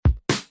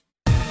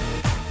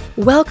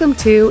Welcome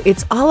to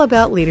It's All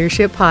About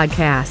Leadership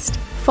podcast.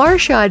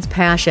 Farshad's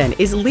passion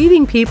is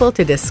leading people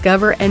to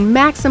discover and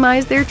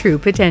maximize their true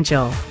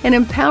potential and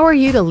empower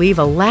you to leave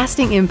a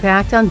lasting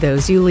impact on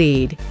those you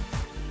lead.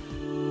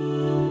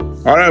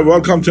 All right,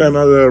 welcome to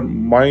another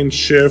Mind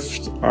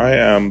Shift. I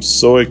am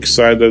so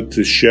excited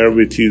to share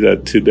with you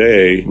that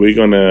today we're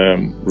going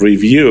to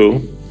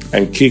review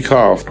and kick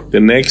off the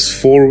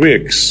next 4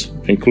 weeks.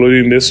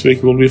 Including this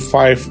week will be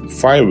five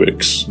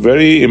weeks.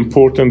 Very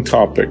important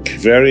topic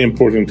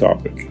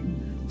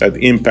that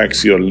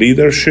impacts your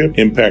leadership,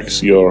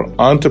 impacts your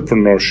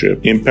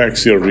entrepreneurship,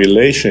 impacts your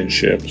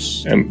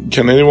relationships. And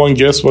can anyone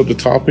guess what the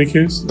topic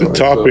is?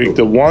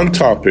 The one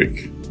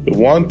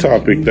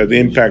topic that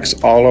impacts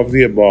all of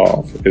the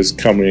above is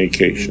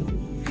communication.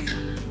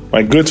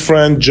 My good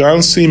friend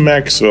John C.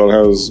 Maxwell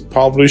has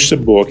published a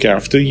book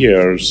after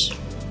years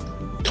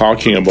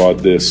talking about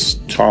this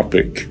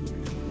topic.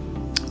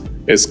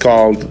 It's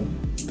called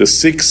The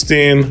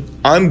 16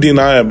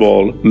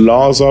 Undeniable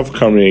Laws of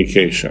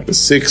Communication. The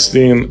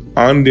 16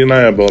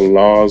 Undeniable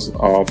Laws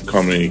of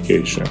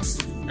Communication.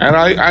 And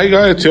I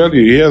gotta tell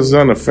you, he has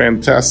done a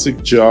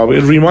fantastic job.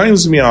 It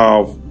reminds me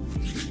of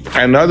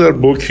another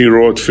book he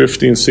wrote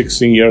 15,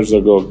 16 years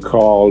ago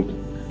called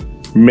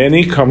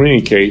Many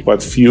Communicate,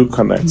 But Few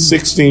Connect.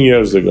 16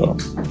 years ago.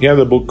 He had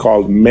a book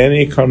called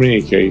Many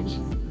Communicate,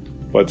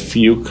 But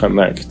Few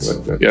Connect.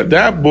 Yeah,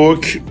 that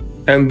book,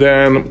 and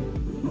then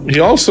he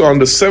also, on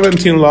the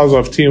 17 laws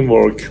of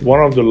teamwork,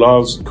 one of the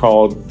laws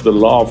called the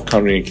law of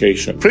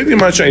communication. Pretty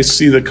much I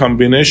see the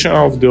combination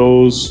of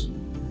those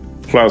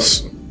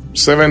plus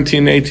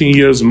 17, 18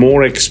 years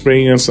more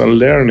experience and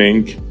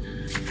learning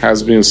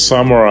has been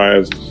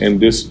summarized in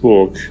this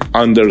book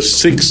under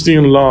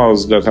 16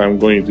 laws that I'm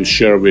going to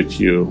share with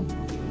you.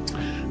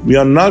 We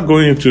are not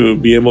going to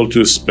be able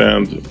to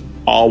spend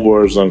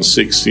hours on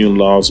 16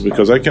 laws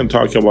because I can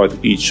talk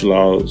about each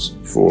laws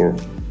for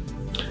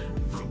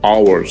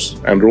hours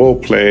and role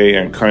play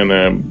and kind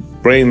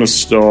of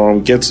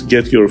brainstorm, get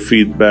your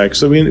feedback.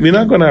 So we're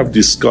not going to have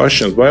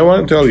discussions, but I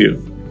want to tell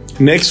you,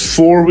 next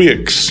 4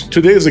 weeks,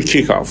 today is a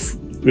kickoff.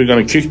 We're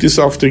going to kick this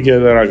off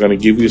together. I'm going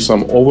to give you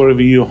some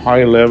overview,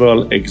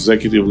 high-level,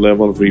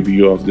 executive-level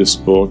review of this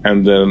book.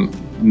 And then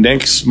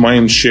next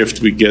Mind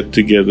Shift, we get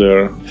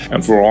together.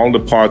 And for all the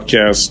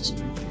podcast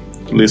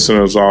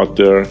listeners out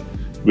there,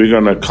 we're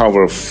going to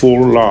cover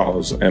 4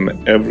 laws.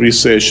 And every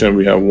session,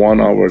 we have 1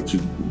 hour to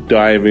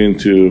dive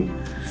into,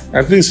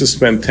 at least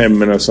spend 10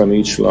 minutes on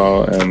each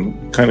law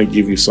and kind of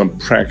give you some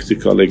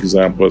practical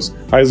examples.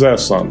 How does that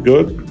sound?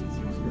 Good?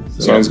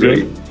 Sounds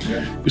good?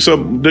 Yeah. So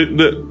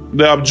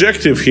the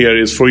objective here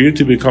is for you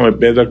to become a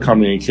better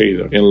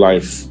communicator in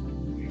life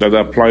that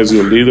applies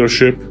your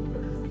leadership,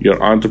 your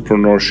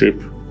entrepreneurship,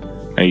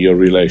 and your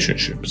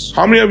relationships.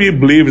 How many of you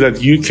believe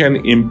that you can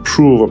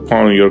improve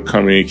upon your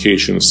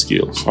communication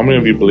skills? How many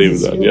of you believe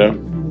that? Yeah?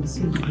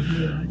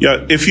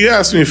 Yeah, if you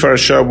ask me,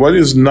 Farshad, what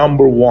is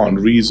number one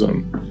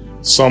reason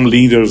some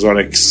leaders are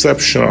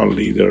exceptional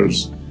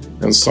leaders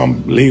and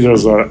some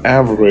leaders are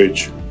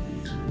average?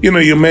 You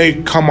may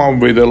come up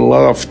with a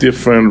lot of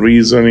different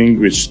reasoning,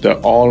 which that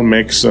all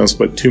make sense,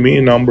 but to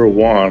me, number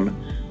one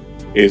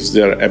is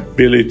their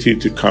ability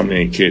to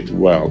communicate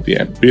well, the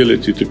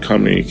ability to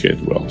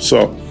communicate well.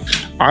 So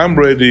I'm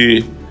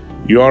ready,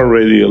 you're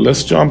ready.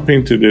 Let's jump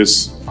into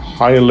this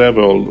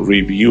high-level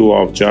review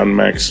of John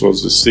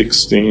Maxwell's The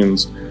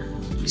 16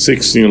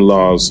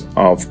 Laws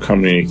of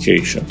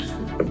Communication.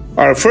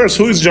 All right, first,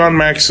 who is John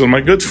Maxwell?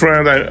 My good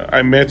friend,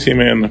 I met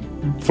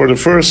him for the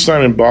first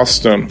time in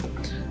Boston.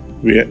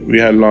 We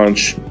had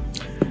lunch,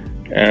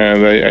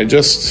 and I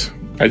just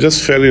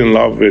fell in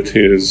love with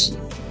his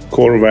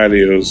core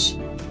values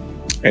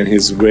and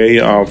his way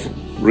of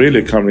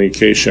really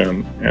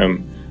communication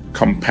and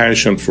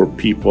compassion for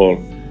people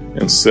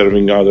and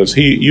serving others.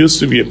 He used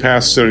to be a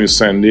pastor in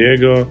San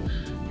Diego.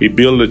 He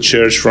built a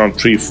church from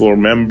 3-4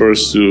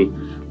 members to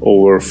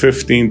over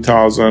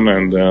 15,000,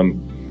 and then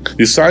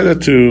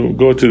decided to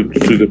go to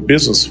the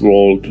business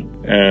world,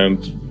 and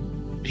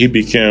he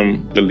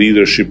became the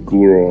leadership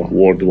guru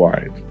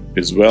worldwide.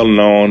 He's well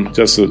known,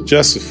 just an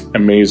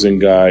amazing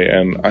guy,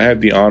 and I had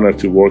the honor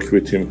to work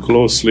with him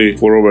closely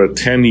for over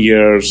 10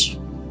 years,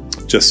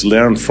 just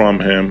learn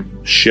from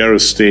him, share a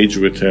stage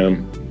with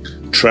him,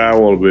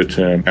 travel with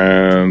him,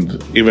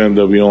 and even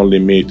though we only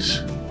meet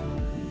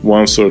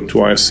once or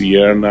twice a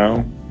year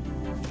now,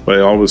 but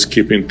I always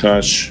keep in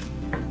touch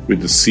with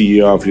the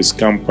CEO of his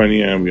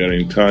company, and we are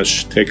in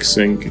touch,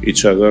 texting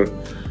each other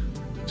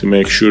to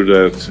make sure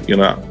that,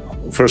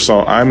 first of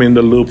all, I'm in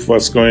the loop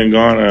what's going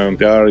on, and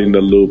they are in the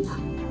loop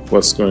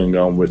what's going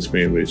on with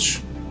me, which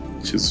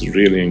is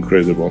really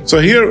incredible. So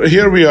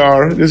here we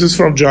are. This is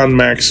from John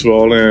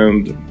Maxwell,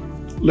 and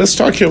let's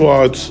talk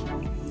about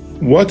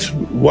what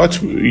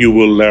you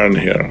will learn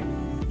here.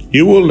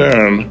 You will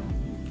learn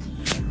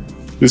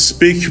to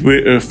speak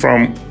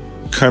from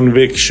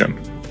conviction.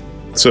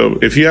 So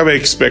if you have an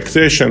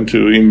expectation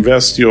to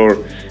invest your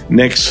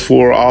next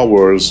 4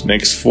 hours,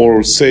 next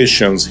 4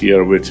 sessions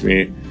here with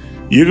me,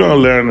 you're going to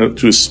learn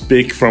to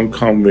speak from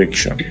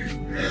conviction.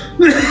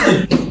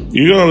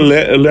 You're going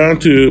to learn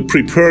to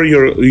prepare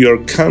your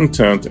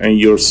content and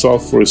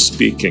yourself for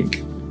speaking.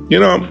 You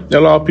know, a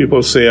lot of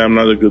people say I'm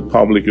not a good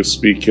public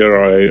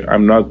speaker.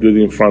 I'm not good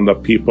in front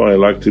of people. I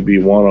like to be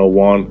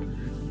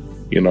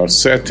one-on-one,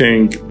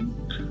 setting.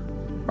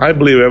 I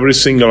believe every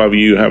single of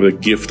you have the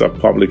gift of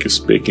public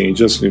speaking. You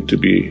just need to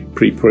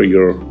prepare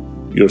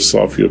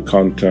yourself, your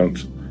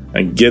content,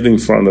 and get in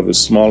front of a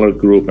smaller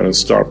group and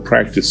start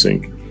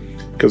practicing.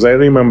 Because I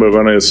remember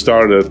when I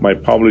started, my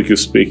public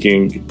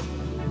speaking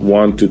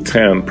 1 to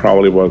 10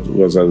 probably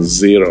was at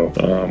 0.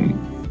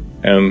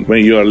 And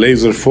when you are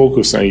laser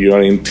focused and you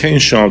are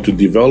intentional to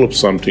develop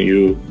something,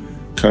 you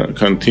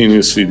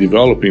continuously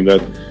developing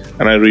that.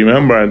 And I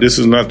remember, and this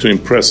is not to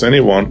impress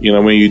anyone,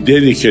 when you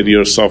dedicate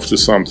yourself to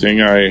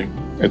something, I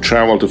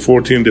traveled to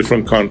 14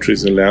 different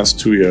countries in the last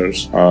 2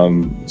 years.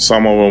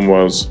 Some of them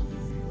was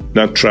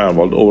not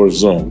traveled, over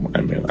Zoom.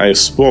 I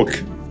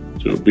spoke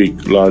to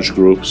big, large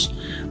groups.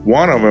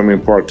 One of them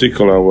in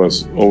particular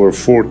was over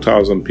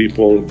 4,000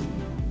 people.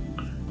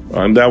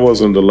 And that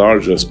wasn't the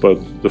largest, but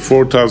the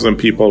 4,000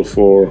 people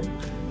for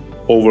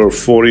over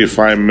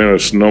 45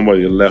 minutes,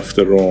 nobody left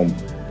the room.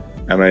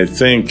 And I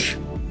think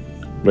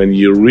when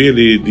you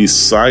really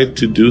decide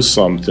to do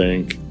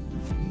something,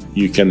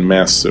 you can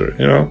master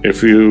it.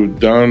 If you've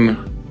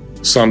done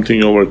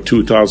something over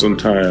 2,000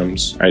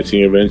 times, I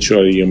think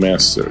eventually you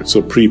master it.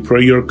 So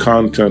prepare your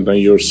content and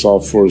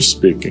yourself for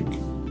speaking.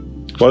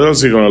 What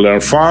else are you going to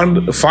learn?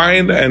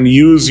 Find and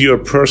use your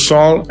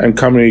personal and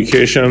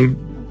communication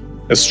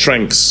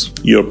strengths.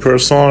 Your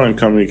personal and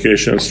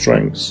communication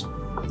strengths.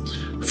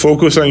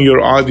 Focus on your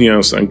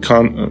audience and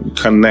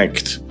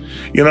connect.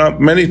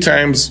 Many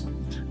times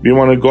you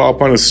want to go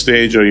up on a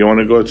stage, or you want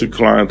to go to a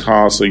client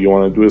house, or you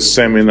want to do a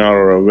seminar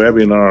or a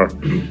webinar.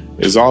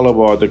 It's all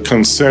about the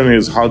concern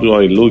is, how do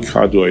I look?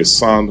 How do I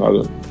sound?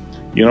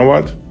 You know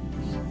what?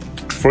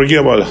 Forget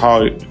about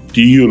how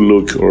do you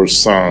look or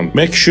sound.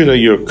 Make sure that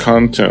your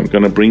content is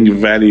going to bring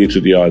value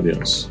to the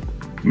audience.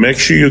 Make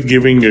sure you're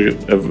giving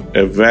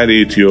a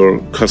value to your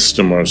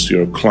customers,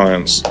 your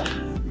clients.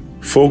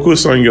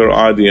 Focus on your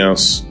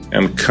audience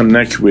and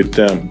connect with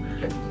them.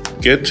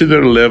 Get to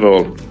their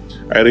level.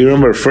 I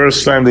remember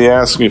first time they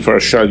asked me,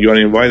 Farshad, you are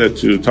invited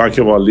to talk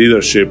about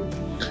leadership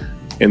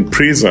in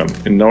prison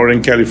in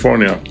Northern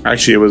California.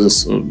 Actually, it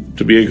was,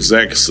 to be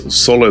exact,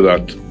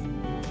 Soledad.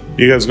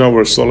 You guys know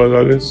where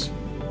Soledad is?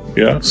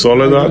 Yeah,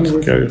 Soledad?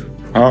 Okay.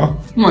 Huh?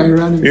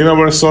 You know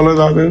where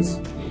Soledad is?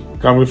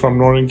 Coming from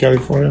Northern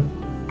California?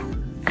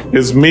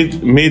 It's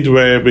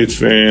midway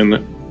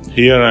between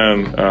here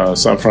and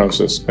San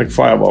Francisco, like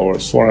 5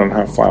 hours,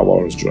 4.5, 5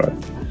 hours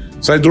drive.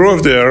 So I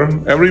drove there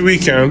every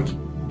weekend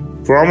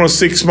for almost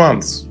 6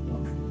 months.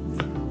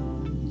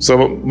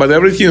 But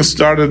everything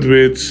started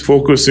with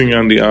focusing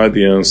on the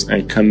audience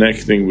and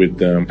connecting with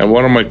them. And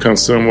one of my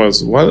concerns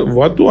was,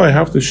 what do I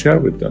have to share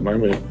with them?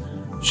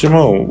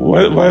 Shimon,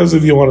 what is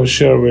it you want to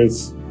share with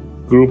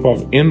a group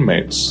of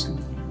inmates?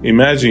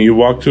 Imagine you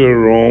walk to a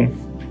room,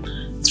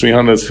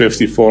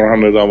 350,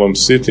 400 of them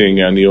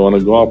sitting, and you want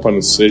to go up on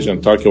the stage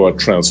and talk about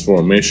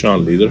transformation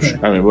and leadership.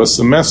 What's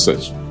the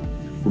message?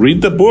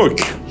 Read the book.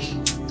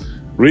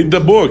 Read the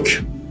book.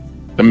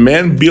 The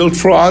man built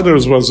for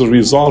others was the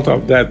result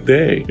of that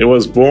day. It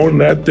was born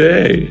that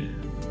day.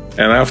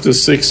 And after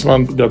 6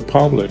 months, got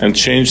public and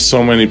changed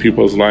so many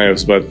people's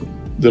lives. But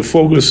the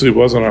focus, it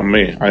wasn't on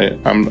me.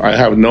 I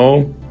have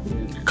no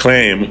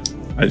claim.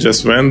 I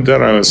just went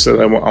there and I said,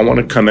 I want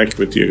to connect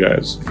with you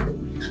guys.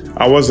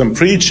 I wasn't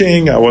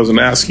preaching. I wasn't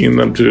asking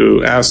them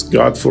to ask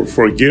God for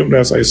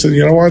forgiveness. I said,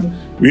 you know what?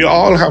 We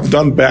all have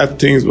done bad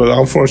things, but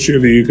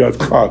unfortunately you got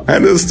caught.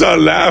 And they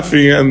started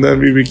laughing, and then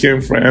we became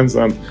friends.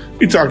 And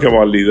we talked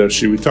about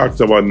leadership. We talked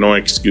about no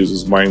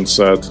excuses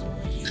mindset.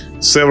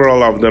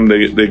 Several of them,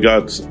 they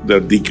got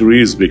their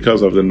degrees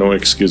because of the No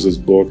Excuses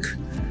book.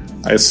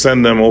 I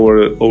sent them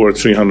over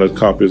 300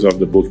 copies of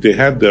the book. They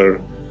had their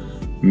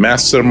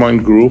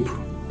mastermind group,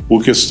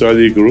 book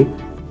study group,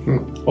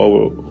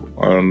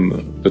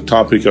 on the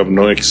topic of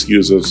no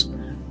excuses.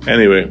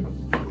 Anyway,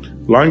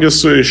 longest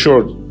story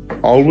short,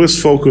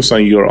 always focus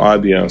on your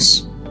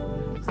audience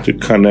to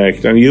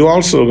connect. And you're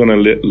also going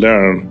to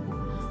learn,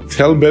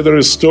 tell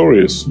better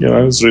stories.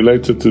 It's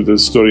related to the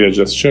story I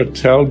just shared.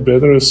 Tell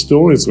better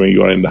stories when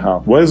you are in the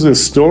house. What is the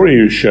story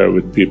you share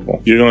with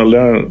people? You're going to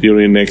learn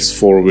during the next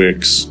 4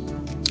 weeks.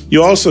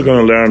 You're also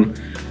going to learn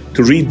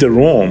to read the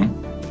room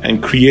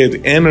and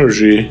create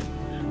energy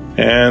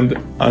and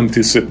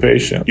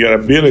anticipation. Your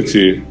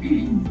ability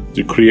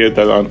to create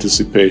that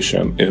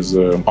anticipation is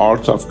the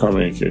art of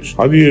communication.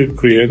 How do you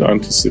create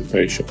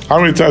anticipation? How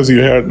many times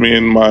you heard me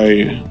in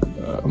my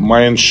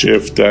mind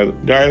shift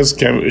that, guys,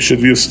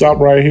 should you stop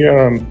right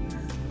here and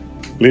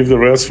leave the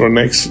rest for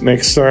next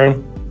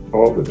time?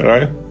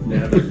 Right?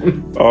 Yeah.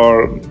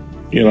 Or,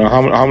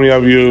 how many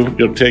of you,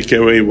 your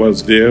takeaway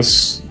was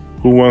this?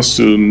 Who wants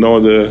to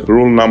know the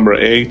rule number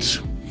 8?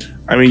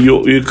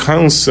 You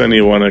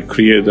constantly want to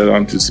create that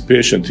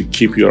anticipation to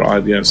keep your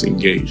audience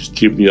engaged,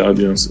 keep the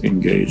audience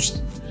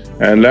engaged.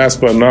 And last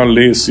but not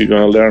least, you're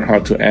going to learn how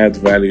to add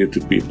value to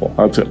people.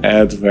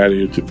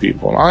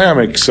 I am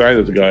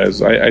excited,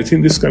 guys. I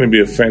think this is going to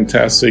be a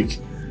fantastic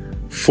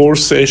 4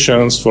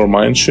 sessions for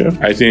Mindshift.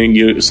 I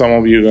think some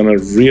of you are going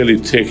to really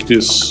take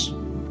this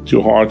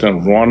to heart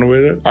and run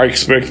with it. I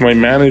expect my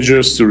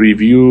managers to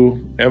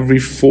review every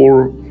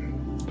four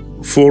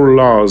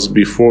laws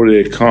before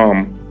they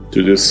come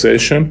to this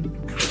session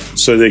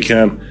so they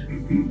can,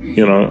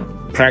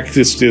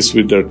 practice this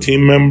with their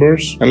team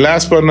members. And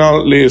last but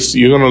not least,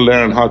 you're going to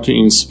learn how to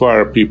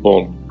inspire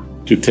people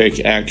to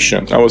take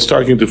action. I was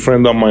talking to a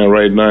friend of mine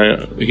right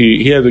now.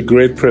 He had a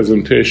great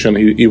presentation.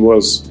 He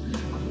was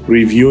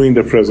reviewing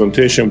the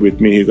presentation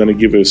with me. He's going to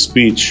give a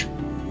speech.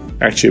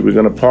 Actually, we're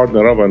going to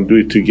partner up and do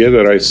it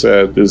together. I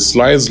said, the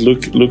slides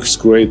looks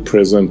great.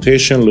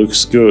 Presentation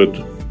looks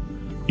good.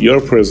 Your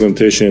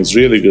presentation is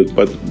really good,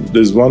 but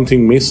there's one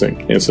thing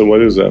missing. And so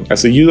what is that? I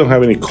said, you don't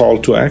have any call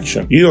to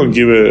action. You don't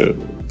give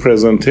a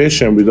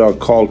presentation without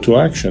call to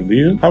action, do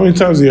you? How many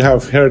times you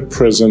have heard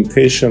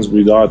presentations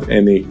without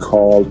any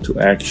call to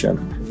action?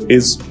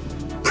 It's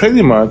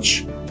pretty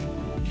much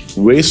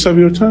waste of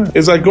your time.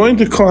 It's like going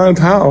to client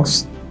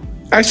house.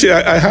 Actually,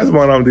 I had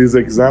one of these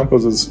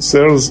examples. A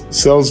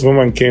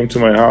saleswoman came to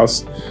my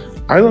house.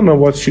 I don't know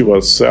what she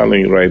was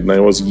selling right now.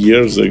 It was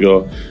years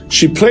ago.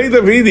 She played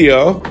the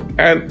video,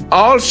 and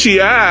all she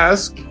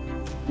asked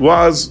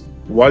was,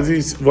 what do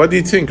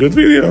you think? Good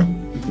video?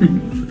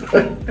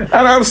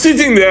 And I'm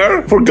sitting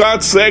there, for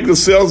God's sake, the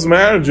sales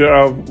manager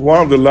of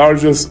one of the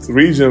largest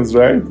regions,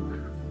 right?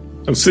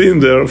 I'm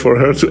sitting there for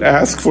her to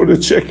ask for the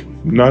check.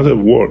 Not a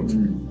word.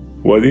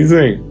 What do you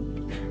think?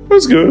 It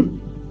was good.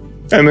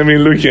 And then we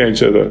look at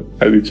each other.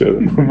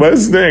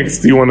 What's next?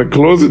 Do you want to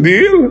close the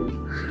deal?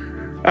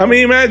 I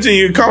mean, imagine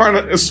you come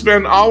and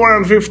spend an hour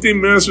and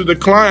 15 minutes with the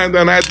client,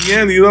 and at the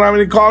end, you don't have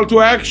any call to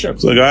action.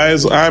 So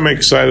guys, I'm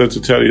excited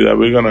to tell you that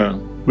we're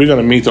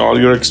gonna meet all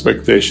your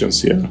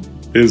expectations here.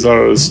 These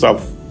are the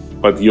stuff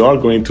what you are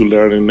going to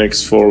learn in the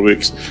next 4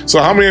 weeks.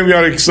 So how many of you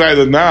are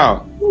excited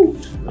now?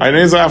 I know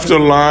it's after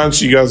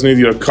lunch. You guys need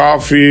your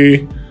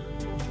coffee.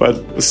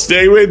 But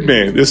stay with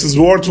me. This is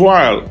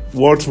worthwhile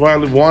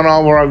 1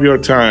 hour of your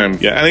time.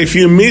 Yeah, and if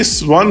you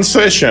miss one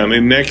session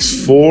in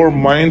next 4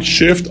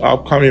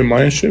 upcoming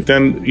Mindshift,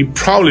 then you're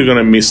probably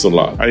gonna miss a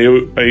lot.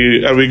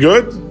 Are we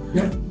good?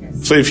 Yeah.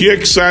 So if you're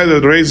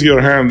excited, raise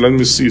your hand. Let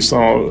me see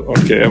some.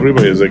 Okay,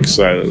 everybody is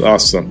excited.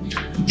 Awesome.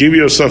 Give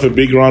yourself a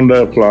big round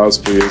of applause,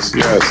 please.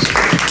 Yes.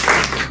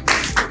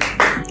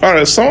 All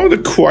right, some of the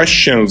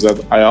questions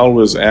that I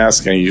always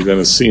ask, and you're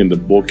gonna see in the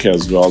book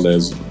as well,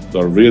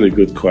 they're really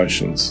good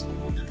questions.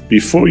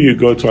 Before you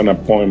go to an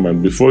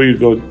appointment, before you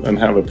go and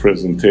have a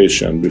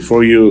presentation,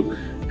 before you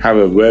have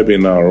a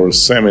webinar or a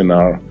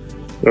seminar,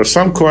 there are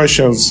some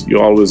questions you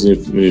always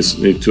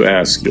need to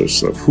ask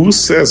yourself. Who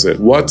says it?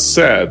 What's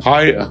said?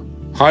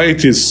 How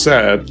it is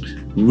said?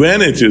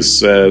 When it is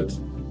said?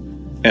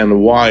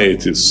 And why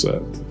it is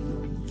said?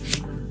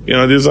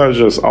 These are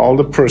just all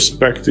the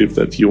perspective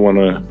that you want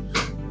to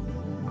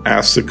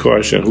ask the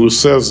question. Who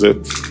says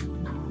it?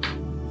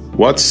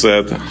 What's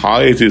said,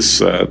 how it is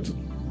said,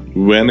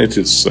 when it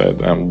is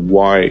said, and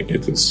why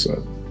it is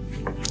said.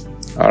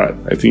 All right,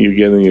 I think you're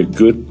getting a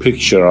good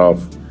picture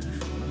of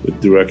the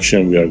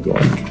direction we are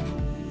going.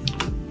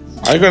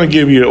 I'm going to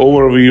give you an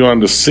overview on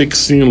the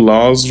 16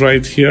 laws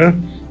right here.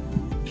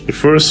 The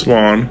first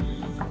one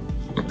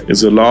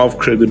is the law of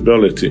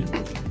credibility.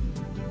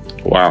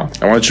 Wow,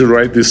 I want you to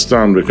write this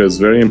down because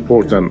it's very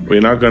important.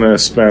 We're not going to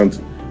spend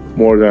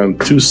more than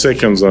 2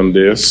 seconds on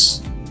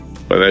this,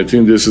 but I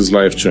think this is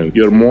life-changing.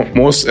 Your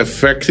most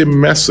effective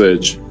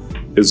message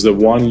is the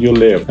one you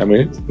live.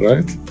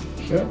 Right?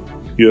 Yeah.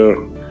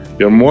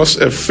 Your most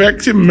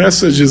effective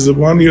message is the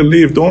one you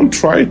live. Don't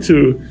try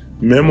to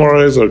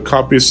memorize or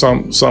copy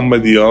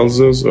somebody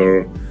else's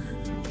or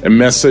a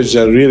message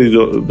that really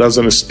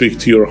doesn't speak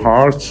to your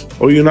heart.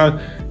 Or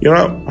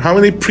how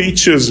many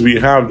preachers we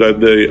have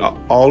that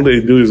all they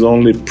do is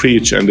only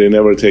preach and they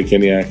never take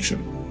any action?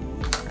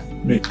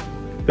 Me.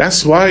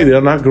 That's why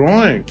they're not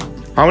growing.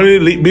 How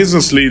many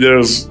business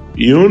leaders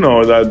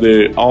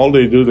that all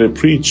they do, they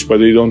preach, but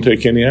they don't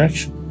take any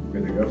action?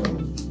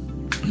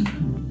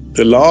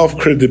 The law of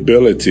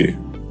credibility.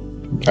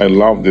 I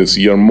love this.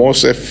 Your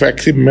most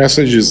effective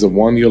message is the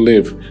one you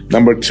live.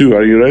 Number 2,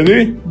 are you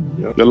ready?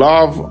 Yep. The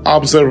law of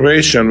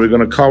observation. We're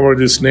going to cover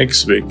this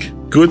next week.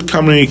 Good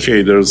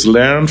communicators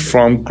learn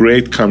from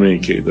great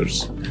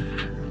communicators.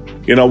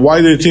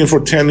 Why do you think for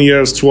 10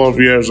 years, 12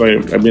 years,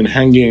 I've been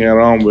hanging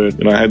around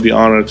with, I had the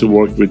honor to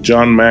work with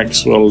John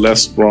Maxwell,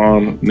 Les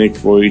Brown, Nick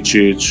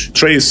Vujicic,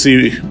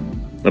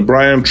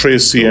 Brian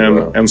Tracy,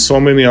 and so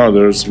many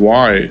others.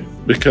 Why?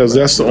 Because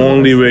that's the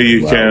only way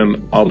you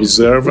can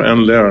observe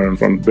and learn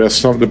from the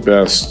best of the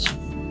best.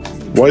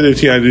 Why do you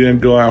think I didn't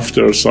go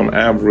after some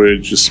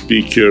average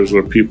speakers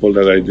or people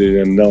that I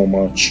didn't know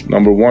much?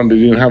 Number 1, they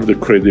didn't have the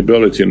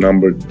credibility.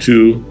 Number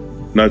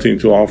 2, nothing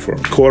to offer.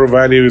 Core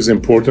value is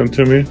important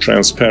to me.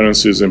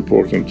 Transparency is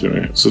important to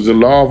me. So the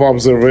law of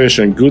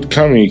observation, good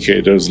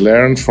communicators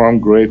learn from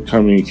great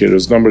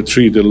communicators. Number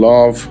 3, the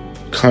law of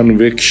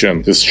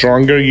conviction. The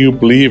stronger you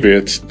believe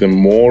it, the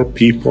more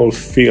people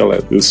feel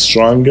it. The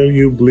stronger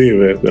you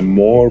believe it, the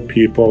more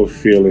people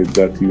feel it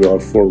that you are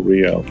for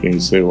real. And you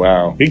say,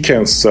 wow, he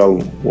can't sell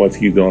what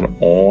he don't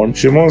own.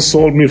 Shimon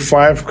sold me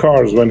 5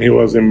 cars when he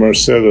was in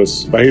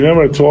Mercedes, but he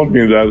never told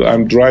me that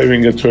I'm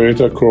driving a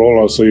Toyota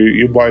Corolla, so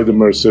you buy the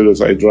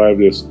Mercedes, I drive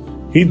this.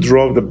 He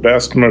drove the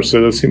best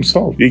Mercedes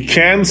himself. You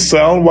can't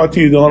sell what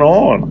you don't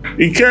own.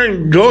 You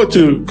can't go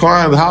to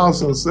client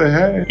house and say,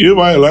 hey, you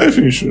buy life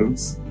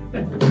insurance.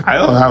 I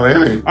don't have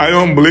any. I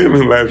don't believe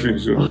in life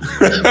insurance.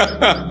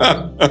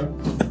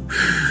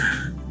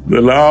 The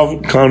law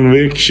of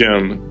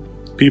conviction.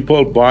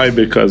 People buy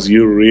because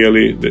you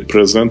really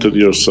presented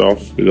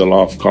yourself with a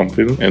lot of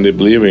confidence and they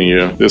believe in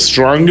you. The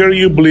stronger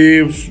you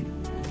believe,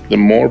 the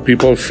more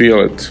people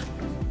feel it.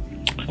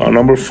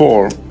 Number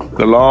 4,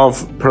 the law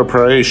of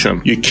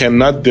preparation. You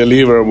cannot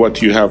deliver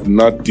what you have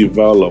not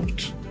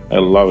developed. I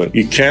love it.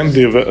 You can't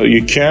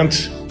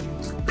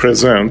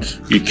present,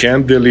 you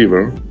can't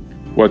deliver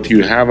what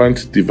you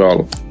haven't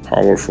developed.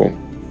 Powerful.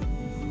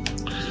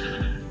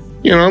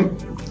 You know,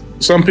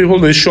 some people,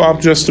 they show up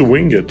just to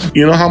wing it.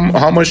 You know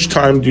how much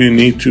time do you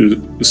need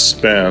to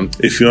spend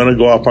if you want to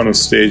go up on a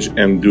stage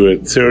and do a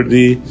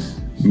 30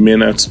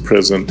 minutes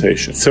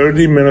presentation?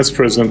 30 minutes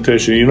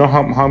presentation. You know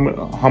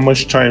how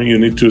much time you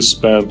need to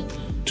spend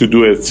to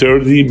do a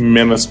 30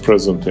 minutes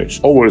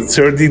presentation? Over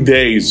 30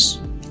 days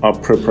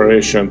of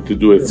preparation to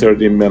do it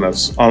 30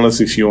 minutes, unless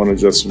if you want to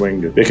just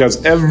wing it.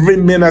 Because every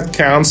minute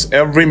counts,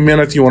 every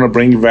minute you want to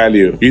bring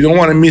value. You don't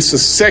want to miss a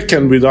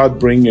second without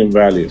bringing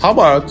value. How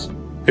about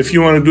if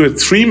you want to do a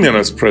 3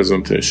 minutes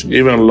presentation,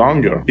 even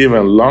longer,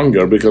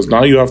 because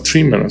now you have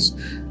 3 minutes.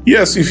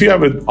 Yes, if you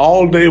have an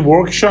all-day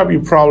workshop,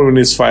 you probably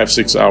need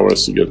 5-6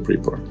 hours to get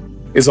prepared.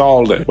 It's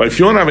all day. But if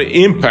you want to have an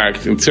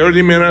impact in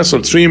 30 minutes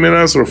or 3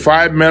 minutes or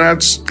 5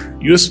 minutes,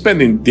 you're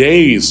spending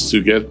days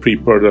to get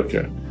prepared.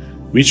 Okay,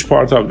 which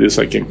part of this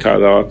I can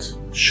cut out,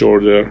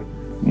 shorter,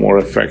 more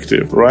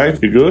effective,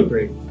 right? You good?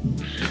 Great.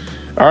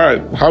 All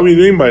right. How are you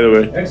doing, by the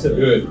way? Excellent.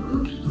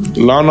 Good.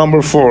 Law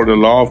number 4, the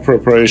law of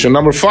preparation.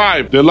 Number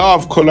 5, the law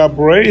of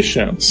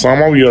collaboration.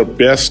 Some of your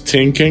best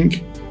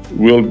thinking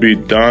will be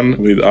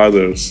done with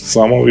others.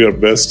 Some of your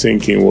best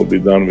thinking will be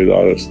done with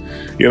others.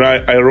 You know,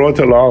 I wrote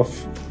a lot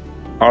of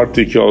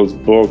articles,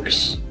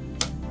 books.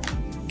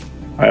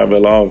 I have a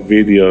lot of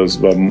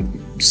videos, but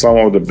some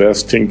of the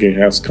best thinking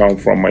has come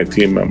from my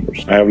team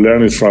members. I have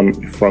learned it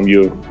from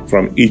you,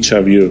 from each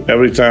of you.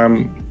 Every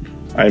time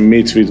I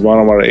meet with one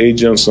of our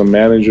agents or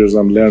managers,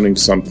 I'm learning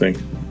something.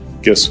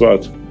 Guess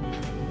what?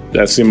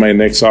 That's in my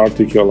next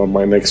article or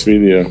my next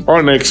video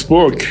or next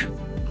book.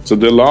 So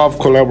the law of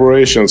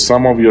collaboration,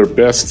 some of your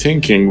best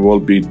thinking will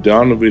be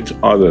done with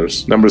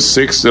others. Number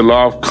 6, the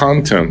law of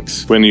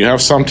content. When you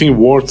have something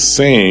worth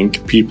saying,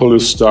 people will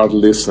start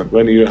listening.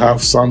 When you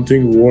have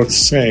something worth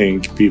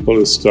saying, people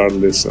will start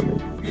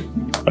listening.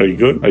 Are you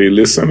good? Are you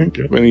listening?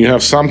 Okay. When you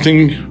have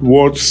something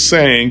worth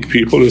saying,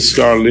 people will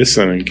start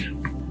listening.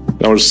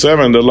 Number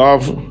 7, the law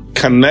of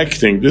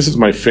connecting. This is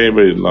my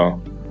favorite law.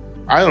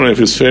 I don't know if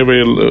it's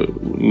favorite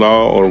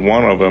law or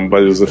one of them,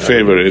 but it's a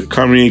favorite.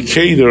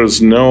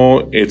 Communicators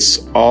know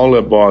it's all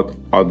about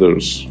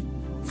others.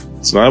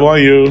 It's not about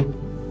you.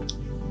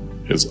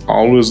 It's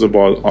always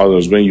about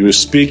others. When you're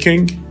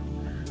speaking,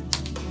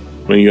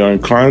 when you're in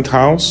client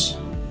house,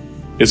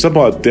 it's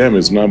about them.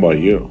 It's not about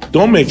you.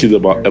 Don't make it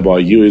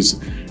about you. It's,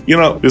 you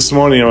know, this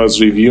morning I was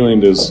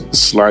reviewing these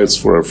slides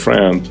for a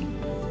friend,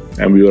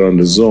 and we were on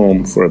the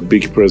Zoom for a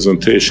big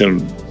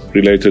presentation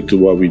related to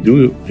what we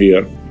do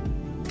here.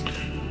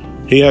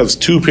 He has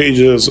 2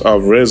 pages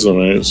of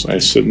resumes. I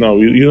said, no,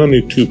 you don't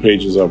need 2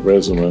 pages of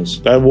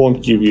resumes. That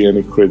won't give you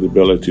any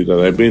credibility that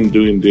I've been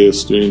doing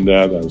this, doing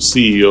that, I'm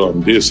CEO,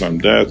 I'm this, I'm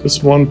that.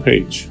 Just 1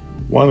 page,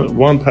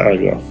 one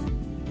paragraph.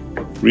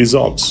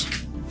 Results.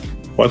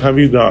 What have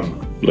you done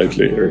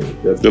lately?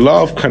 The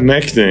law of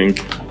connecting.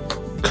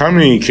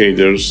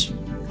 Communicators,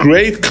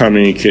 great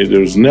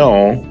communicators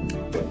know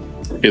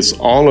it's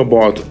all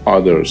about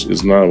others.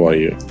 It's not about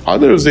you.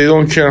 Others, they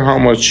don't care how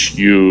much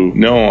you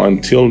know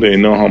until they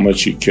know how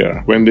much you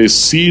care. When they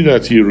see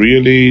that you're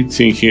really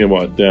thinking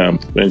about them,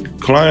 when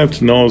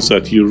client knows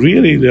that you're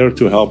really there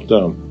to help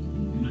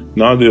them,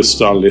 now they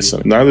start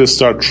listening. Now they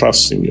start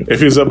trusting you.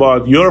 If it's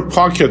about your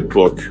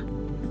pocketbook,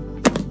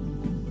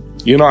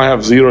 you know, I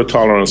have 0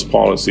 tolerance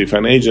policy. If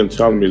an agent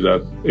tells me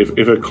that,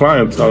 if a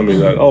client tells me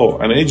that, oh,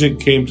 an agent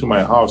came to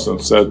my house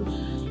and said,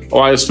 oh,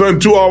 I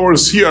spent 2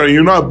 hours here and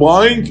you're not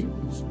buying?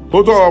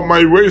 Put all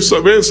my waste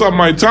of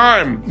my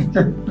time.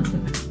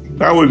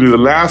 That would be the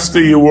last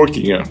thing you're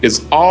working here.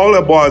 It's all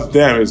about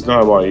them. It's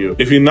not about you.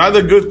 If you're not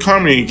a good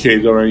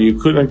communicator and you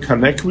couldn't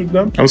connect with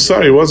them, I'm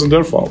sorry, it wasn't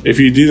their fault. If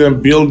you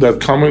didn't build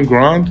that common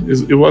ground,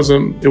 it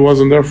wasn't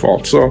their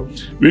fault. So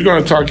we're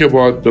going to talk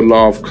about the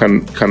law of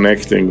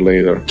connecting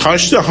later.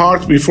 Touch the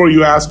heart before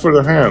you ask for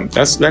the hand.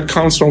 That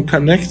comes from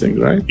connecting,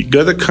 right? You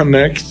got to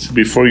connect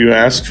before you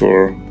ask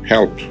for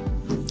help.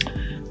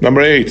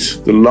 Number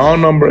 8, the law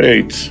number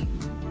 8.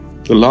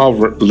 The law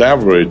of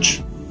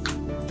leverage.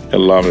 I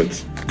love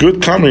it.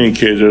 Good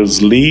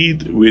communicators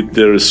lead with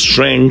their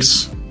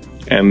strengths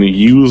and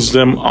use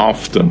them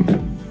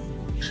often.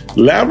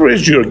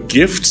 Leverage your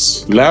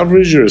gifts,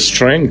 leverage your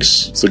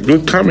strengths. So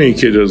good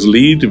communicators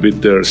lead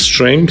with their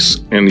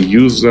strengths and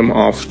use them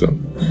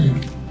often.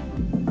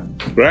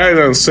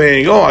 Rather than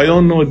saying, oh, I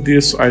don't know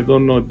this, I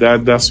don't know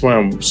that, that's why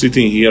I'm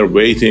sitting here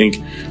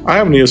waiting. I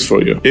have news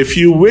for you. If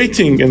you're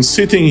waiting and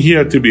sitting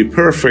here to be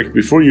perfect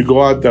before you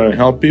go out there and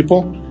help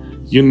people,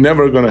 you're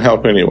never going to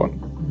help anyone.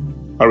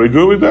 Are we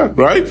good with that,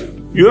 right?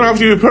 You don't have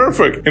to be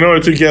perfect in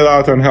order to get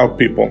out and help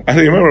people. I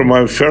remember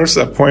my first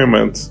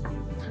appointment,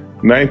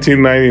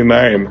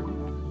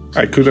 1999,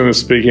 I couldn't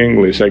speak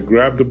English. I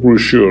grabbed the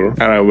brochure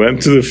and I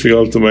went to the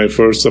field to my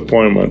first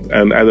appointment.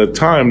 And at the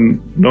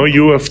time, no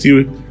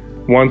UFT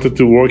wanted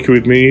to work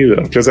with me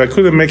either because I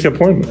couldn't make an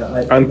appointment.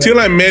 Until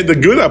I made the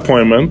good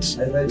appointment,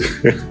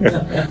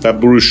 that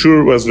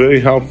brochure was very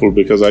helpful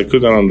because I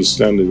couldn't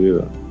understand it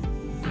either.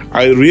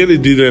 I really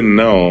didn't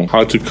know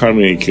how to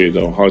communicate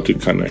or how to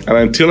connect. And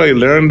until I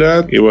learned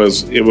that, it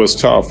was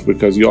tough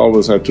because you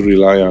always had to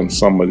rely on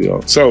somebody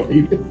else. So,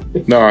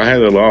 no, I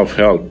had a lot of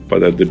help.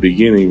 But at the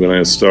beginning when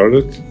I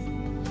started,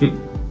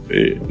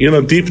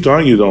 deep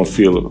down you don't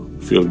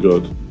feel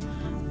good.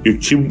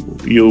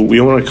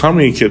 You want to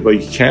communicate, but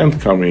you can't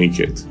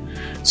communicate.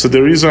 So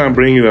the reason I'm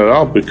bringing that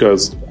up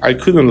because I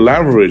couldn't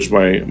leverage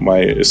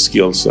my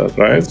skill set,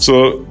 right?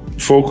 So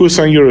focus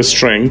on your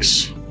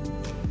strengths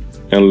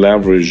and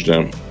leverage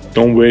them.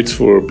 Don't wait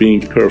for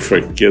being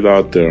perfect. Get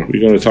out there.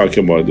 We're going to talk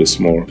about this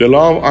more. The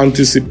law of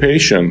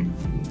anticipation,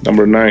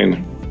 number 9.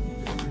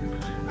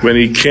 When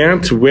you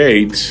can't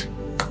wait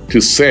to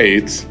say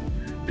it,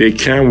 they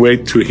can't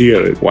wait to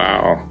hear it.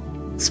 Wow,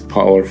 it's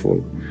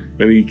powerful.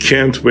 When you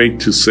can't wait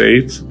to say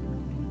it,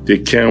 they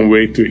can't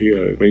wait to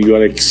hear it. When you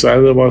are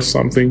excited about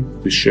something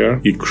to share,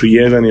 you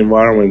create an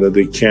environment that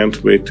they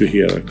can't wait to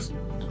hear it.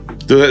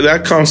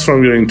 That comes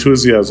from your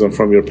enthusiasm,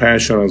 from your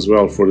passion as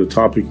well for the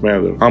topic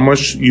matter. How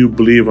much you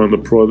believe on the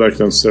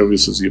product and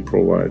services you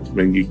provide.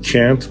 When you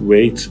can't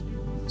wait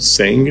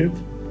saying it,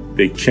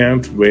 they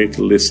can't wait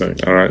listening.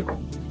 All right.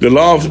 The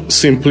law of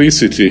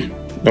simplicity,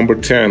 number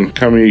 10.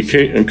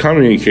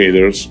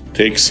 Communicators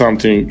take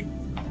something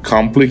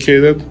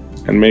complicated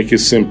and make it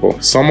simple.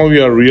 Some of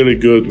you are really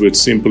good with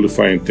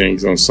simplifying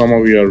things, and some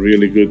of you are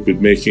really good with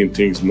making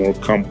things more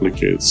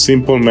complicated.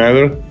 Simple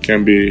matter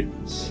can be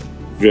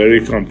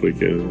very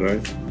complicated,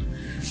 right?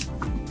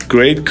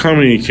 Great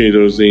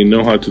communicators, they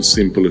know how to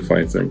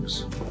simplify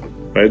things.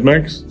 Right,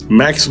 Max?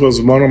 Max was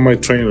one of my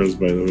trainers,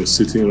 by the way,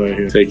 sitting right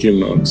here,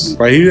 taking notes.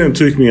 But he didn't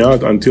take me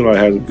out until I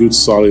had good,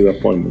 solid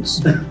appointments.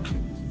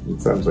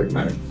 It sounds like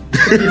Max.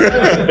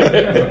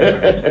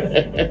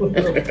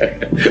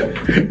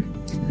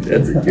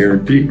 That's a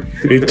guarantee.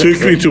 He took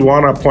me to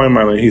one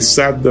appointment and he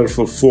sat there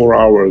for 4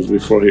 hours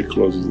before he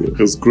closes it.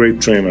 He's a great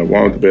trainer,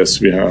 one of the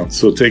best we have.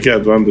 So take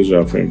advantage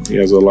of him. He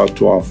has a lot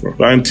to offer.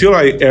 But until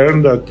I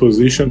earned that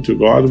position to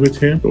go out with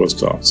him, it was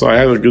tough. So I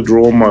had a good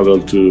role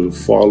model to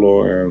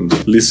follow and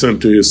listen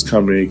to his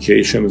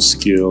communication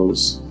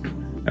skills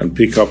and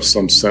pick up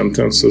some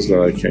sentences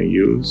that I can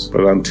use.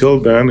 But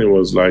until then, it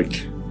was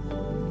like,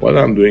 what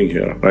I'm doing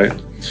here, right?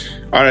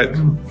 All right.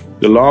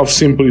 The law of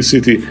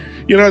simplicity.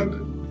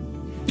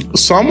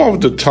 Some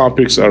of the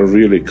topics are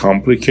really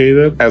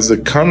complicated. As a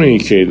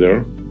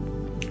communicator,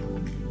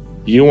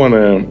 you want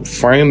to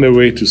find a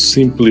way to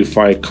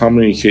simplify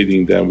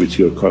communicating them with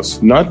your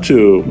customer. Not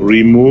to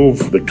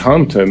remove the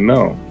content,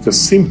 no. To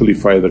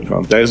simplify the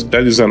content.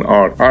 That is an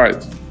art. All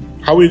right.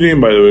 How are we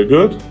doing, by the way?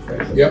 Good?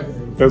 Yep.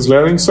 Guys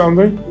learning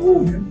something?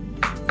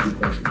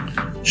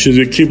 Should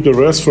we keep the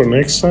rest for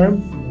next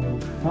time?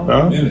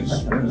 Huh?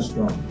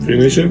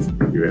 Finish it?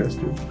 You asked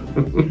it.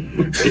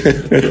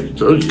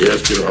 Told you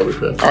asked it all the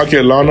time.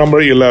 Okay, law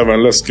number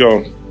 11. Let's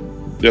go.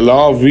 The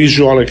law of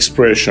visual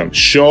expression.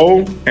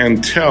 Show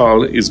and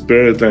tell is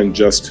better than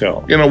just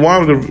tell.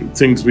 One of the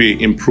things we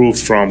improved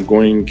from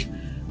going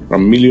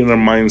from millionaire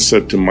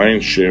mindset to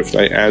mind shift,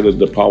 I added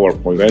the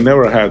PowerPoint.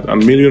 On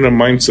millionaire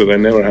mindset, I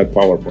never had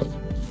PowerPoint.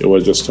 It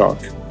was just talk.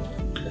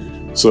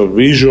 So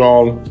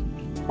visual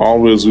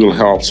always will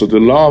help. So the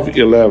law of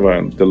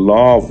 11, the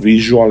law of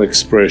visual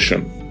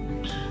expression.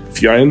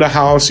 If you're in the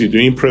house, you're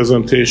doing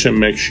presentation,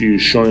 make sure you're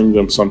showing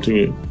them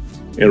something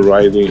in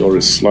writing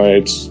or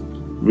slides.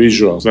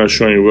 Visuals, not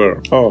showing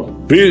where. Oh,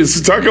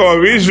 talk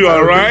about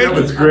visual, right? That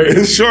was great.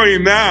 It's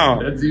showing now.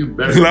 That's even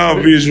better. Law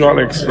of visual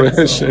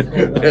expression.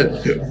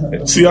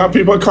 See how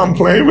people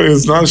complain when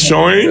it's not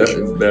showing? It's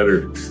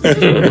better.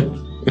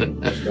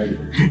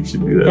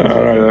 Should do that.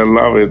 All right, I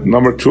love it.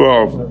 Number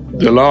 12,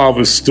 the law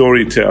of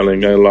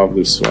storytelling. I love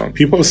this one.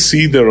 People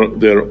see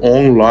their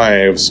own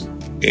lives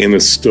in the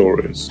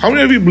stories. How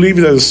many of you believe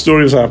that the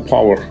stories have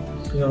power?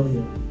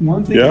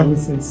 One thing I would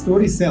say,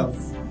 story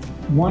sells.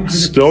 100%.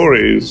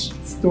 Story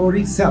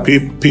sells.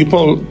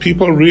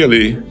 People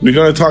really, we're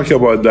going to talk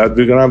about that.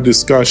 We're going to have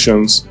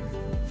discussions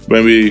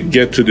when we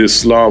get to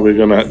this law. We're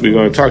going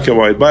to talk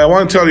about it. But I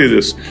want to tell you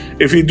this.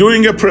 If you're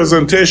doing a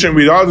presentation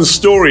without the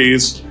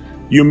stories,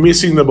 you're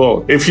missing the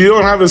boat. If you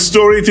don't have a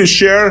story to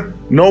share,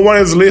 no one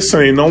is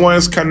listening, no one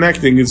is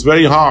connecting. It's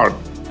very hard.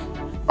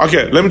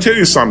 Okay, let me tell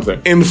you something.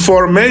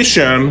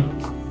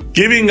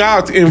 Giving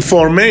out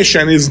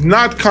information is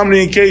not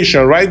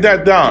communication. Write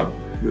that down.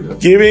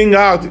 Giving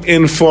out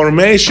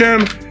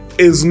information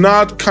is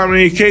not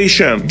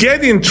communication.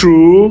 Getting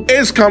through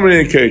is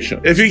communication.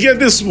 If you get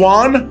this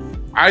one,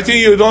 I think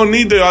you don't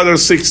need the other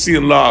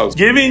 16 laws.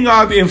 Giving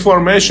out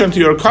information to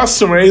your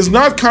customer is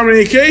not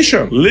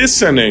communication.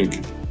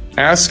 Listening,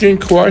 asking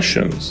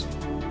questions,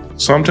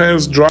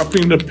 sometimes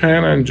dropping the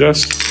pen and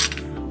just,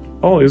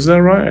 oh, is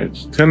that right?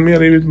 Tell me a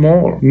little bit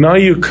more. Now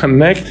you're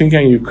connecting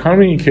and you're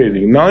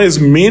communicating. Now it's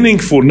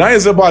meaningful. Now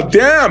it's about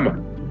them.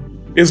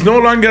 It's no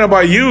longer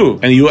about you.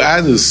 And you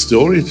add a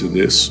story to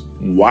this.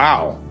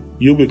 Wow.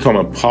 You become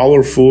a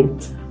powerful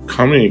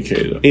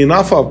communicator.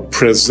 Enough of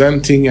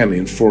presenting an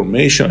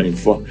information.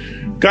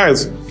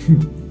 Guys,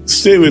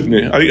 stay with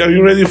me. Are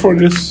you ready for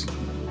this?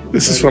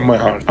 This is from my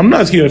heart. I'm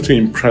not here to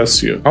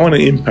impress you. I want to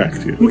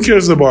impact you. Who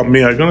cares about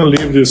me? I'm going to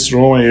leave this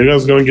room and you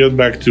guys going to get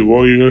back to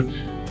work.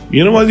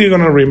 You know what you're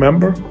going to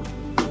remember?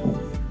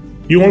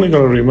 You're only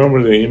going to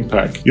remember the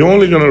impact. You're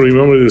only going to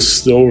remember the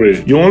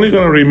story. You're only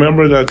going to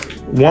remember that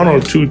one or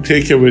two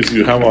takeaways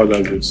you have out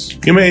of this.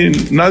 You may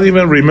not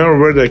even remember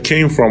where that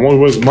came from. Well, it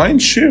was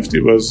mind shift.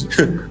 It was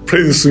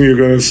pretty soon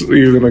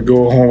you're gonna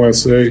go home and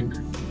say,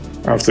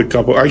 after a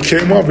couple, I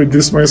came up with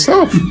this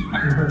myself.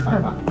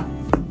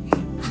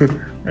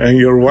 And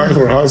your wife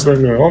or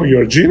husband go, oh,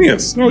 you're a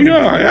genius. Oh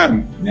yeah, I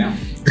am. Yeah.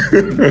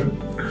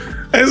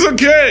 It's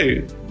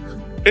okay.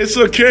 It's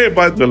okay,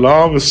 but the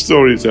law of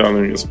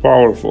storytelling is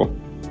powerful.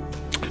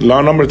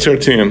 Law number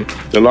 13,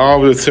 the law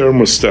of the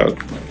thermostat.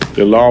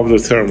 The law of the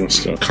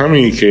thermostat.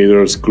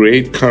 Communicators,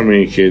 great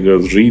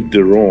communicators, read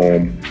the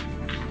room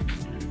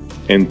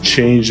and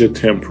change the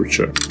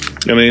temperature.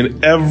 And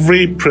in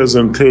every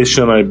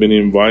presentation I've been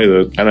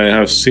invited, and I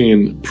have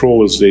seen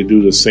pros, they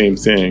do the same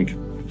thing.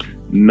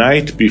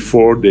 Night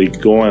before they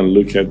go and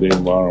look at the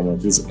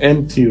environment. It's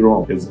empty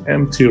room. It's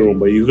empty room,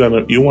 but you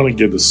want to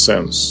get a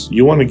sense.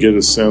 You want to get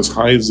a sense,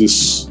 how is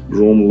this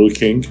room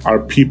looking? Are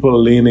people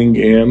leaning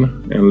in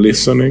and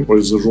listening? Or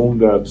is the room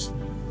that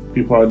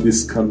people are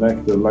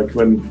disconnected? Like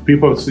when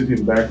people are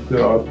sitting back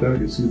there, out there,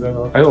 you see that?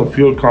 I don't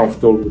feel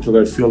comfortable because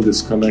I feel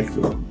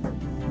disconnected.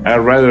 I'd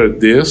rather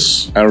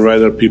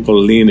people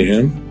lean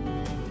in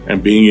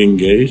and being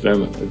engaged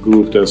than a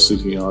group that's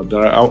sitting out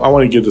there. I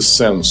want to get a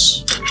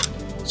sense.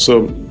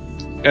 So,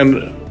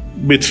 and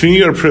between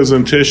your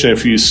presentation,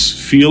 if you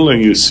feel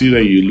and you see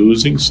that you're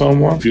losing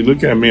someone, if you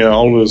look at me, I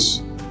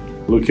always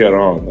look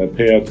around. I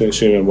pay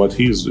attention to what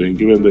he's doing,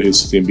 given that he's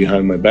sitting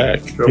behind my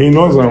back. He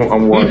knows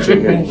I'm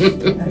watching him.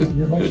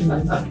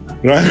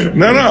 Right?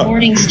 No.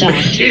 Recording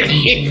stopped.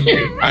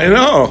 I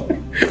know.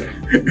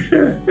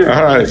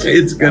 All right.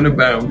 It's going to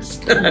bounce.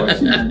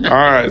 All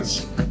right.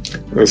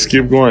 Let's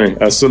keep going.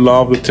 That's the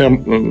law of the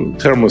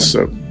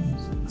thermostat.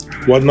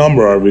 What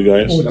number are we,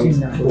 guys?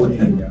 14.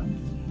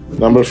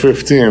 Number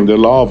 15, the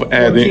law of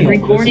adding.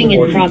 Recording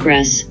in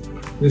progress.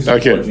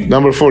 Okay,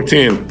 number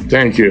 14.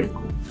 Thank you.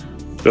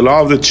 The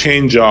law of the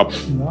change up.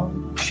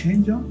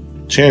 Change up?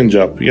 Change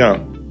up, yeah.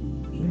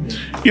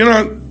 You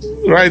know,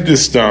 write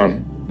this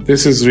down.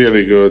 This is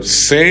really good.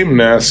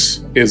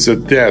 Sameness is the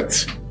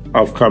death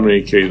of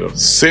communicator.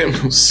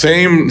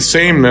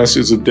 Sameness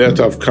is the death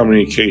of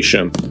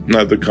communication,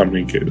 not the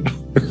communicator.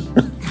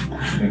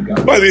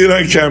 But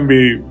it can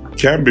be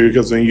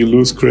because then you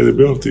lose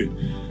credibility.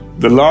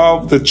 The law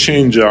of the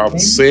change up,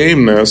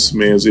 sameness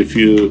means if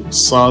you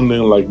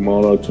sounding like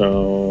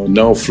monotone,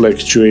 no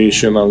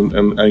fluctuation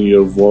on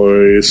your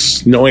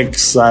voice, no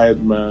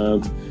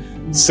excitement,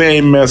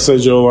 same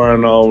message over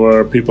and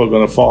over, people are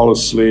gonna fall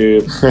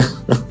asleep.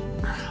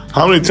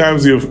 How many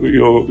times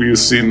you've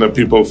seen that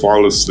people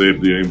fall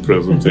asleep during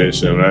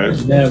presentation, right?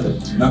 Never.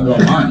 Not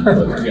on mine,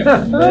 but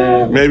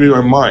yeah. Maybe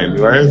on mine,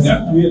 right?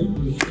 Yeah.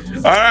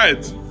 All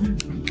right.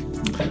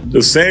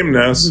 The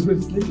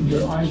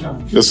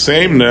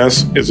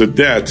sameness is a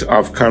death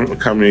of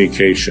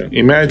communication.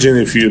 Imagine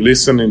if you're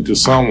listening to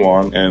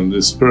someone and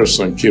this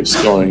person keeps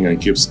going and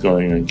keeps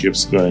going and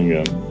keeps going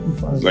and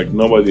it's like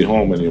nobody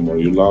home anymore.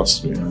 You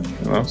lost me. You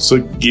know? So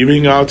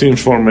giving out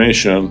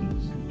information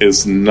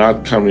is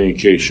not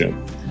communication.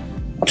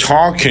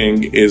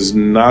 Talking is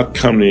not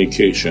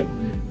communication.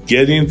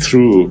 Getting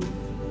through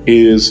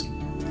is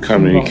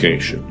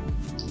communication.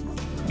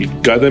 You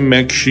gotta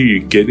make sure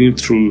you're getting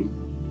through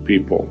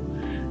people.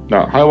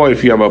 Now, how about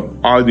if you have an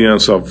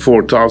audience of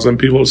 4,000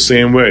 people?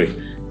 Same way.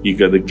 You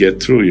got to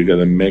get through. You got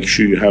to make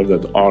sure you have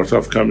that art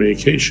of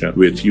communication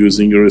with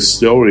using your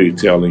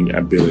storytelling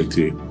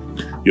ability,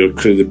 your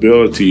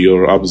credibility,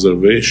 your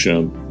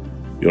observation,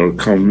 your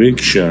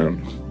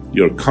conviction,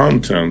 your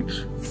content,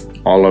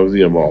 all of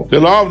the above. The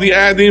law of the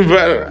adding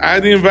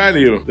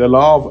value. The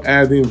law of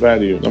adding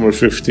value. Number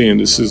 15.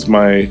 This is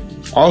my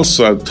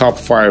also a top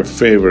 5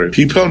 favorite.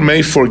 People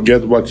may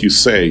forget what you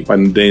say,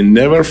 but they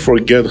never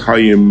forget how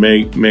you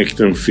make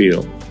them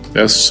feel.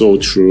 That's so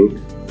true.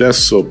 That's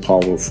so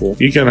powerful.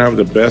 You can have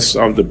the best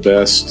of the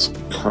best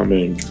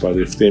coming, but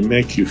if they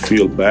make you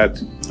feel bad,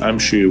 I'm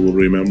sure you will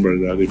remember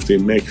that. If they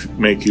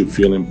make you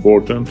feel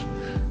important,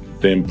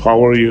 they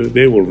empower you,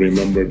 they will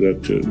remember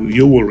that too.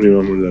 You will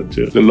remember that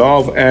too. The law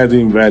of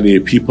adding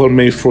value. People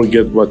may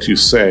forget what you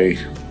say,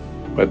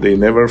 but they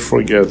never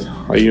forget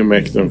how you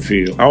make them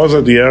feel. I was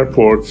at the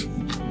airport.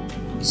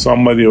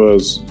 Somebody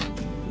was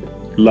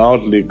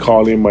loudly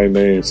calling my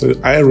name. Said,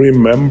 I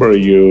remember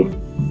you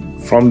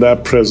from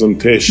that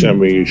presentation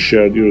when you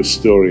shared your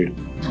story.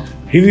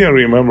 He didn't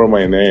remember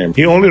my name.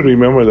 He only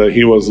remembered that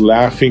he was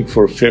laughing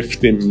for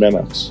 15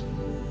 minutes.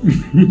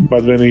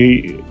 But when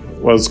he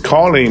was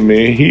calling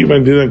me, he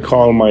even didn't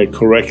call my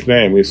correct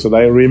name. He said,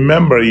 I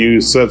remember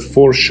you said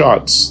 4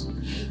 shots.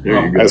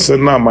 There you go. I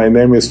said, no, my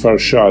name is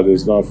Farshad.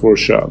 It's not 4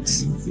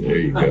 shots. There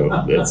you go.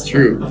 That's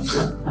true.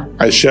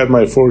 I shared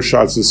my 4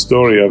 shots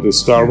story at the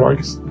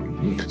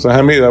Starbucks. So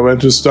Hamid, I went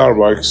to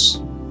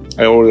Starbucks.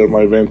 I ordered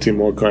my venti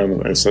mocha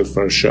and I said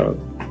Farshad.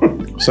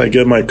 So I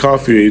get my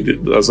coffee.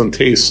 It doesn't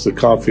taste the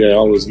coffee I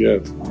always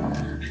get.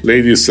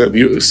 Lady said,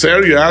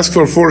 sir, you asked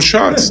for 4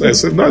 shots. I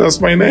said, no, that's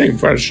my name,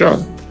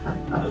 Farshad.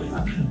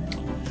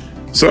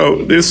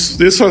 So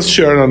this was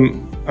shared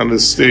on the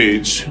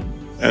stage.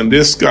 And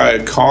this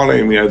guy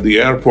calling me at the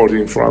airport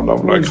in front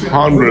of like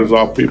hundreds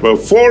of people,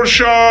 4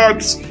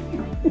 shots!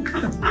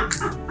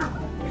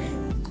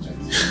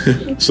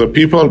 So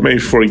people may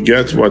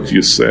forget what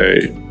you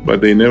say,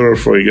 but they never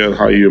forget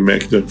how you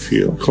make them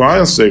feel.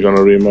 Clients, they're going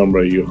to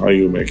remember you, how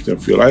you make them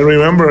feel. I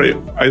remember,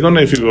 I don't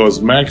know if it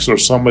was Max or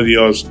somebody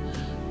else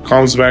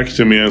comes back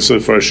to me and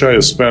said, Farshad, I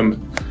spent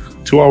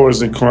 2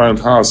 hours in client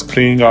house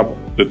cleaning up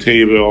the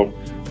table,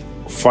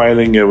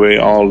 filing away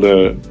all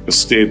the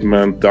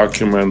statement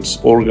documents,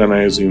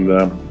 organizing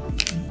them.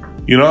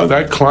 You know,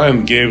 that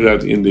client gave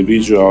that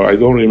individual, I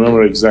don't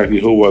remember exactly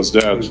who was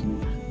that,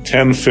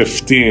 10,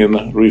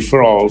 15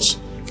 referrals,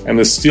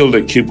 and still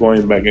they keep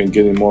going back and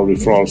getting more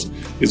referrals.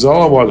 It's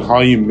all about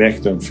how you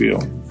make them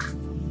feel.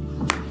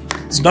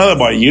 It's not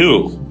about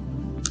you.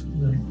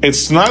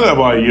 It's not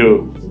about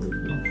you.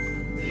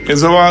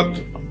 It's about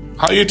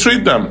how you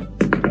treat them.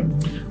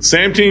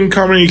 Same thing in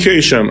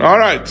communication. All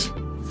right.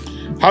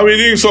 How are we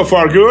doing so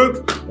far?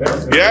 Good?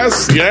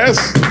 Yes?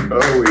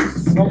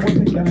 Always.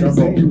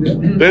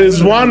 There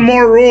is one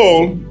more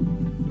rule.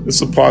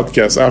 It's a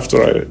podcast.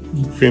 After I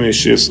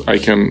finish this, I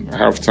can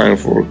have time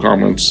for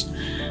comments.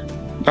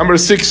 Number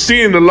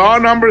 16, the law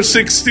number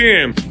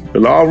 16, the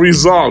law of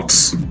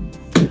results.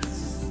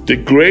 The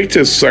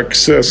greatest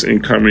success in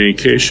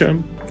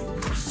communication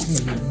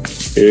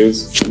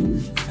is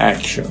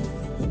action.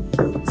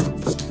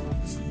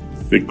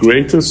 The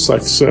greatest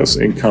success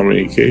in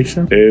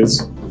communication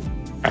is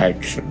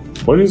action.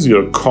 What is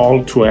your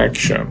call to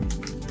action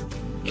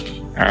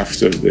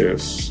after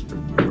this?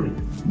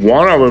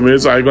 One of them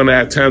is I'm going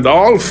to attend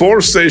all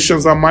 4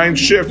 sessions on Mind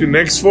Shift in the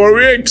next 4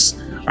 weeks.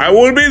 I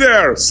will be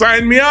there.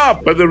 Sign me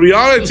up. But the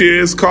reality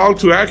is call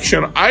to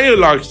action. I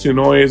like to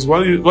know is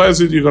what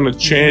is it you're going to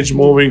change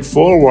moving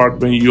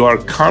forward when you are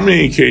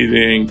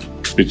communicating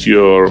with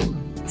your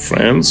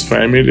friends,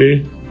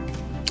 family,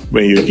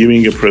 when you're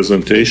giving a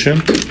presentation,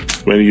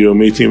 when you're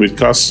meeting with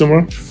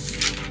customer.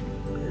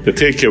 The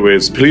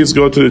takeaways. Please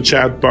go to the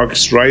chat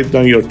box, write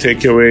down your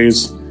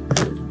takeaways.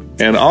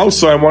 And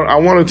also, I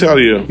want to tell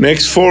you,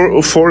 next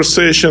four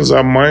sessions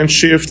on Mind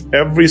Shift.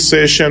 Every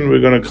session,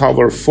 we're going to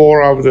cover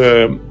 4 of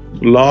the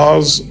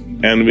laws,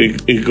 and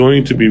it's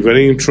going to be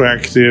very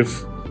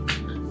interactive.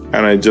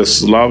 And I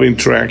just love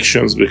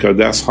interactions because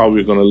that's how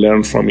we're going to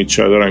learn from each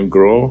other and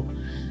grow.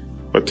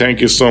 But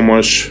thank you so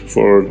much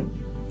for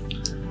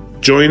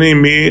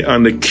joining me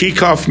on the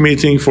kickoff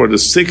meeting for the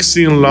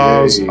 16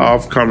 laws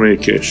of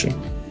communication.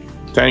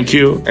 Thank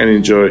you and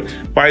enjoy.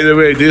 By the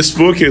way, this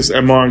book is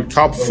among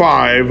top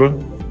 5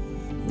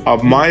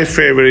 of my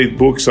favorite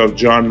books of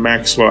John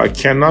Maxwell. I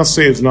cannot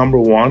say it's number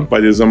 1,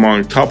 but it's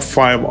among top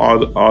 5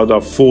 out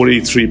of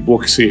 43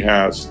 books he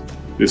has.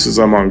 This is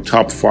among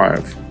top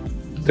 5.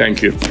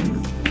 Thank you.